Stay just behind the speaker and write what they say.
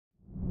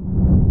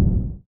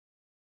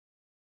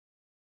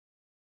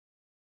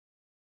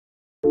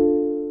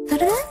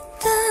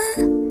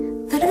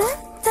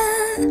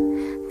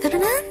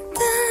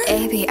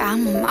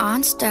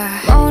monster.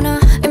 Mona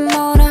and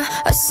Mona,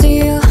 I see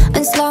you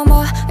in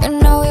slow-mo. You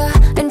know you're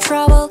in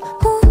trouble.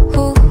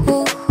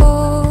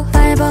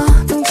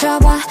 발버둥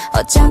쳐봐.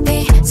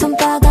 어차피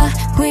손바닥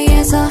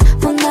위에서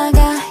못 나가.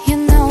 You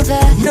know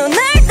that. 눈을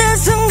뜬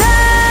순간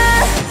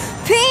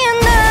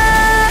Pieona.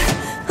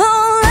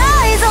 All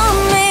eyes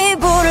on me.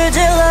 불을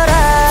질러라.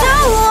 Do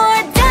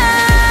or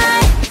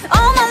die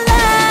all my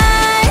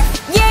life.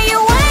 Yeah, you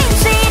ain't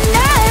seen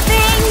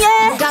nothing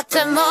yet. Got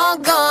them all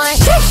going.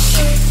 Sheesh,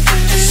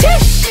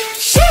 sheesh,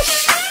 sheesh,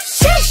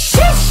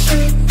 sheesh.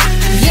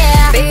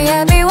 Yeah,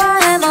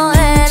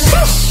 B-A-B-Y-M-O-N.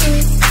 Sheesh,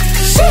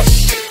 sheesh,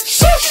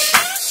 sheesh,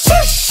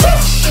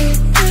 sheesh.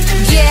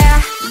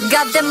 Yeah,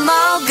 got them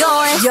all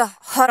going. Yeah,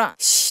 hold on.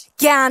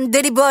 Gyang,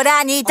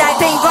 deuribueora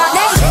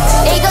dalpaengigwane.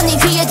 이건 네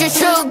귀에 줄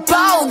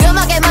축복.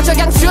 음악에 맞춰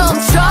그냥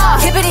춤춰.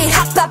 기분이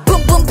핫핫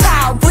붐붐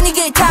파우.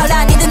 분위기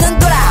타올라 니들 눈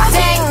돌아.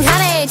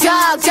 땡하네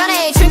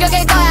적잖아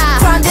충격일 거야.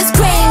 From the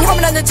screen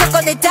홈런을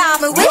쳤고 내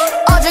다음을 위.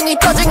 어중이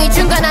to중이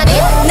중간 아니.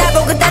 날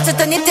보고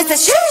다쳤던 입 뜻에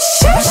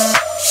슈슈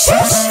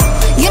슈슈.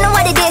 You know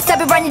what it is, I've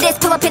been running this.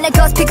 Pull up in the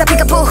ghost, pick up,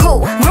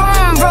 boohoo.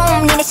 Vroom,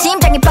 vroom, 니네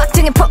심장이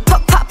박등에 pop,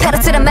 pop, pop.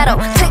 pedal to the metal,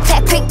 click,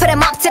 clack, click, put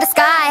 'em up to the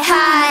sky,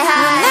 high, high,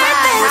 high.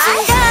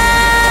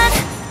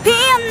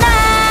 Pieona.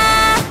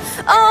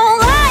 All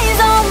eyes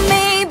on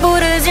me.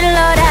 불을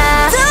질러라.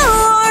 Do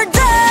or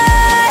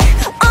die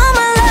all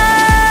my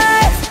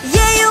life.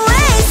 Yeah, you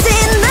ain't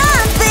seen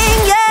nothing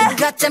yet.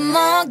 Got them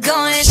all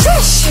going.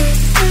 Shush,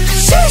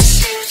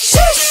 shush,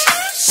 shush,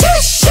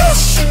 shush,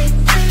 shush.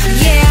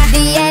 Yeah,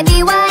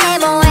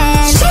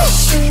 B-A-B-Y-M-O-N.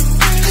 Shush,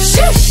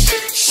 shush,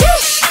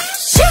 shush,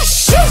 shush,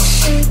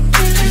 shush.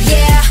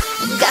 yeah,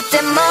 got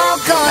them all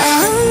going.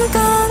 한껏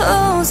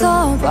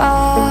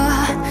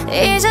웃어봐.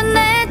 이제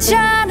내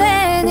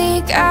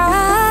차례니까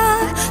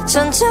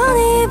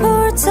천천히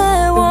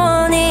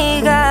불태워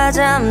네가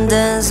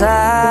잠든 사이.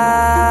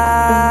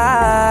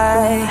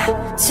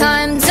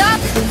 Time's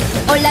up.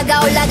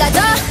 올라가 올라가 더.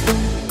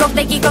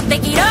 꼭대기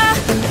꼭대기로.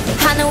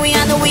 하늘 위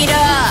하늘 위로.